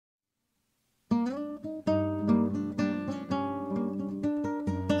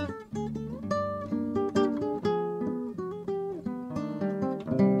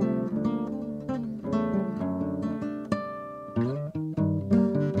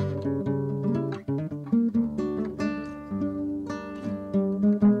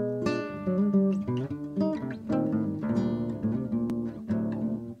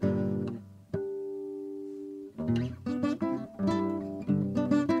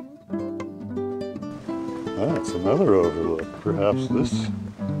Ah, it's another overlook. Perhaps this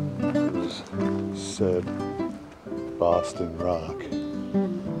is said Boston Rock.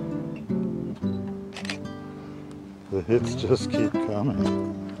 The hits just keep coming.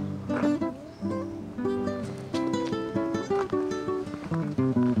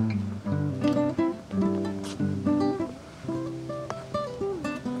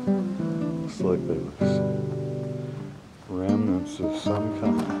 Looks like there was remnants of some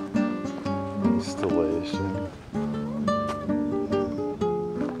kind of installation.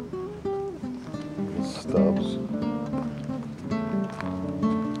 Stubs.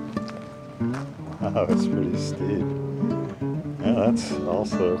 Wow, it's pretty steep. Yeah, that's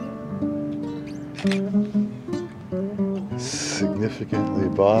also significantly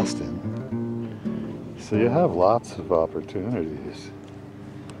Boston. So you have lots of opportunities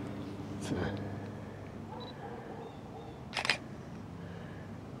to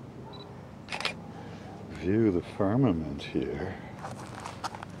view the firmament here.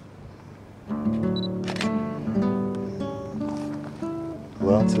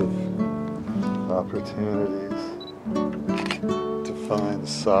 Lots of opportunities to find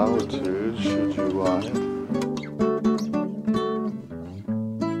solitude should you want it.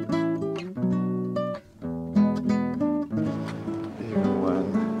 Even when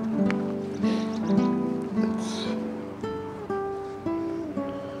it's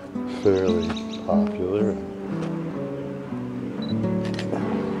fairly popular and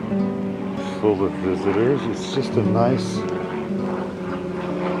full of visitors, it's just a nice,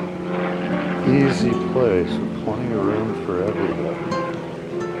 easy place with plenty of room for everybody.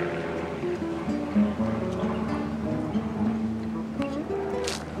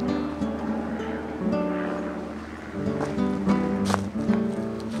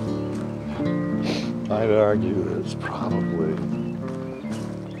 I'd argue that it's probably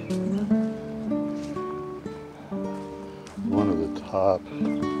one of the top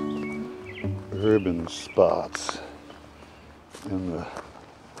urban spots in the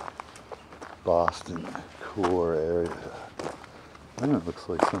Boston core area. And it looks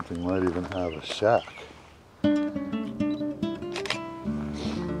like something might even have a shack.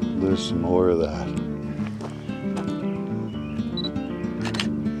 There's some more of that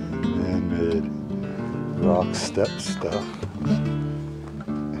man-made rock step stuff.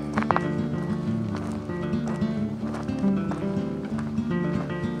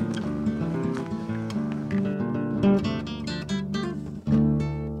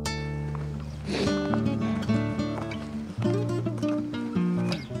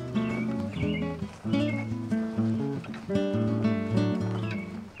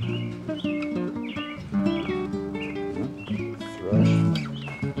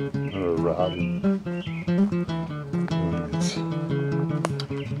 Robin. It's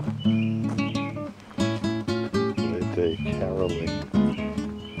late-day caroling.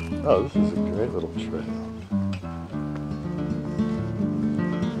 Oh, this is a great little trail.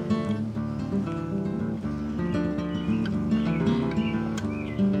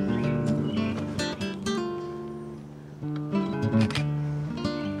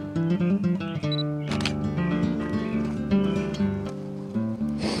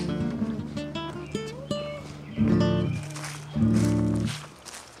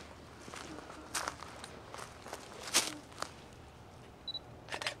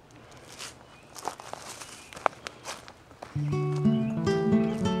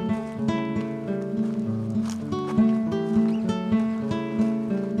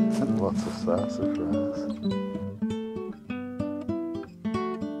 Lots of sassafras.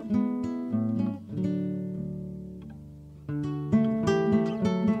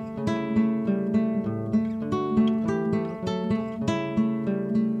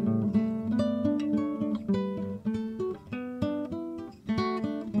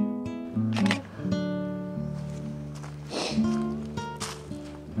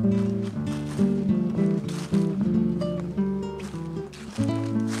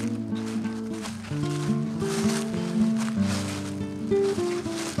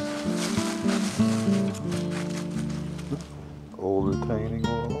 Old retaining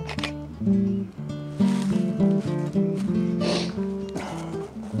wall.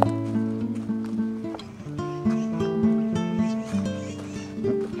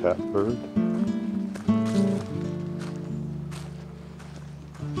 Catbird.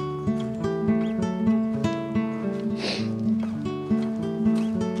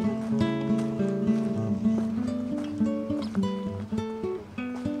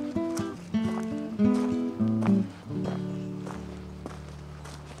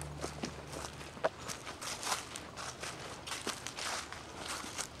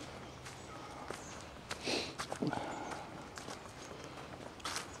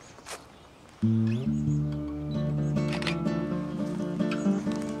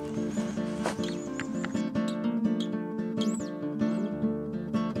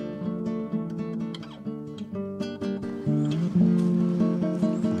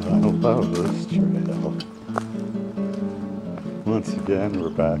 Oh, this trail. Once again, we're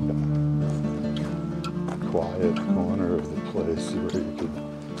back in a quiet corner of the place where you could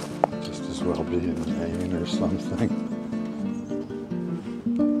just as well be in Maine or something.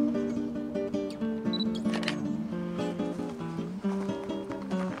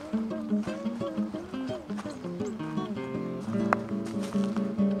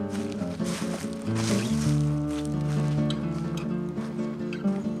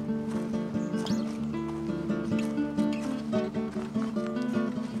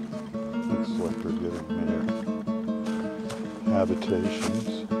 Looks like we're getting near habitations.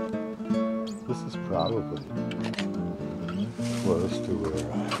 This is probably close to where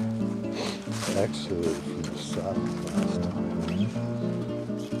I exited from the south last time.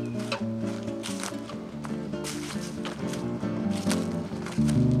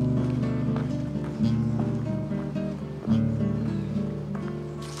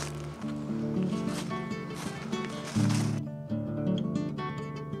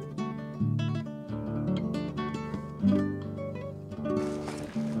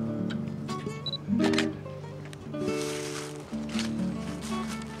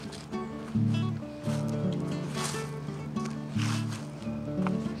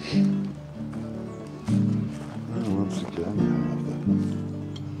 Once again,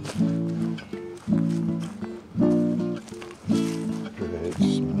 the great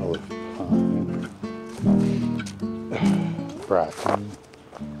smell of pine or bracken.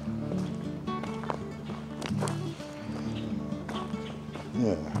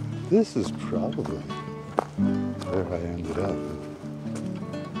 Yeah, this is probably where I ended up.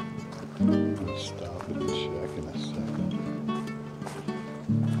 I'm going to stop and check in a second.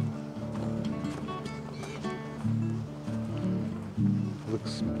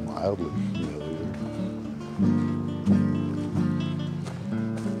 Looks mildly familiar.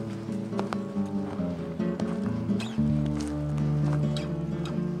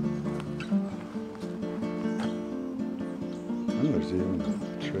 Oh, there's even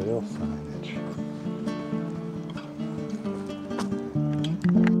trail signage.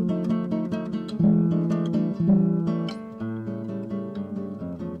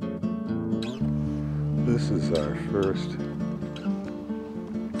 This is our first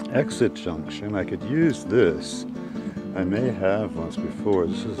exit junction. I could use this. I may have once before.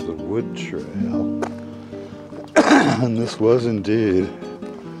 This is the wood trail. And this was indeed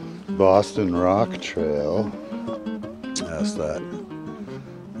Boston Rock Trail. That's that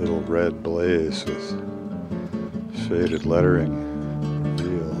little red blaze with faded lettering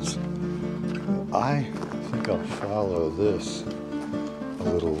reveals. I think I'll follow this a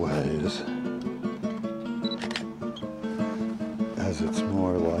little ways, as it's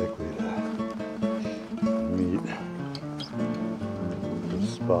more likely to meet the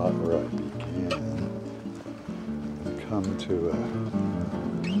spot where I began and come to a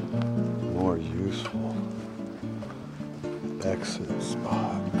more useful exit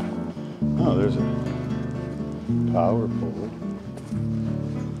spot. Oh, there's a power pole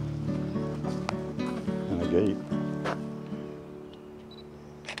and a gate.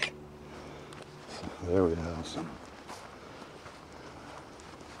 So there we have some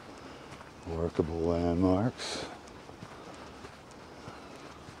workable landmarks.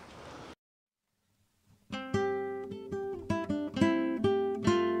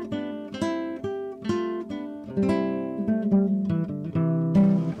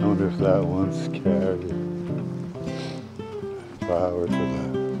 I wonder if that once carried power to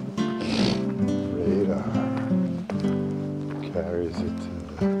the radar, carries it to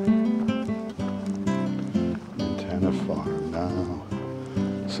the antenna farm now.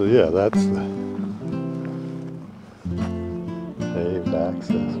 So yeah, that's the paved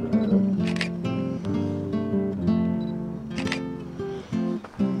access road.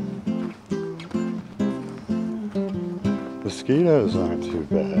 Mosquitoes aren't too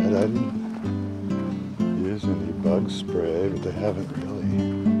bad. I didn't use any bug spray, but they haven't really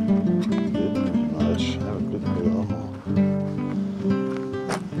bitten me much. Haven't bitten me at all.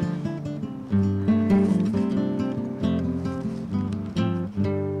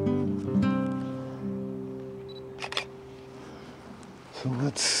 So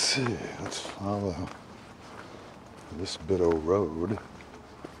let's see, let's follow this bit of road.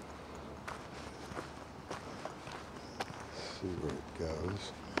 See where it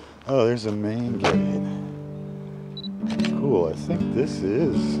goes. Oh, there's a main gate. Cool, I think this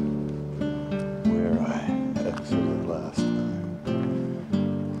is where I exited last time.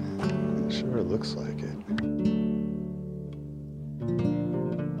 It sure looks like it.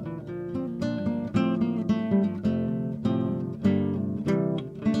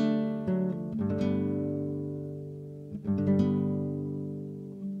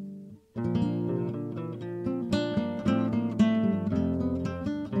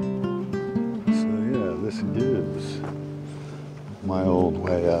 this is my old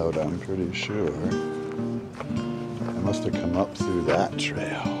way out, I'm pretty sure. I must have come up through that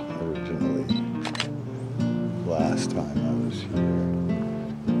trail originally last time I was here.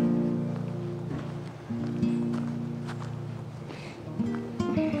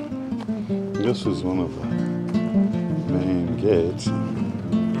 This is one of the main gates.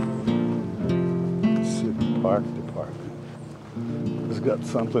 City Park Department has got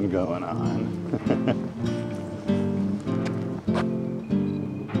something going on.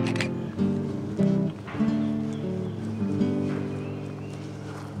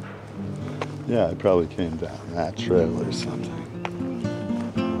 Yeah, I probably came down that trail or something.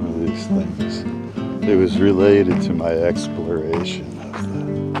 One of these things. It was related to my exploration of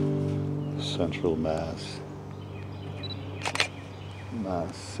the Central Mass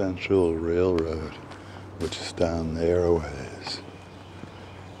Central Railroad, which is down there a ways.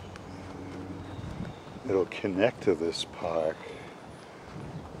 It'll connect to this park,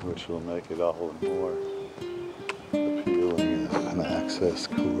 which will make it all the more appealing as an access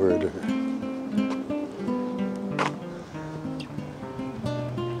corridor.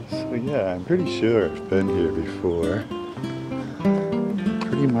 So yeah, I'm pretty sure I've been here before.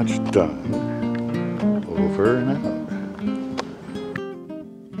 Pretty much done. Over and out.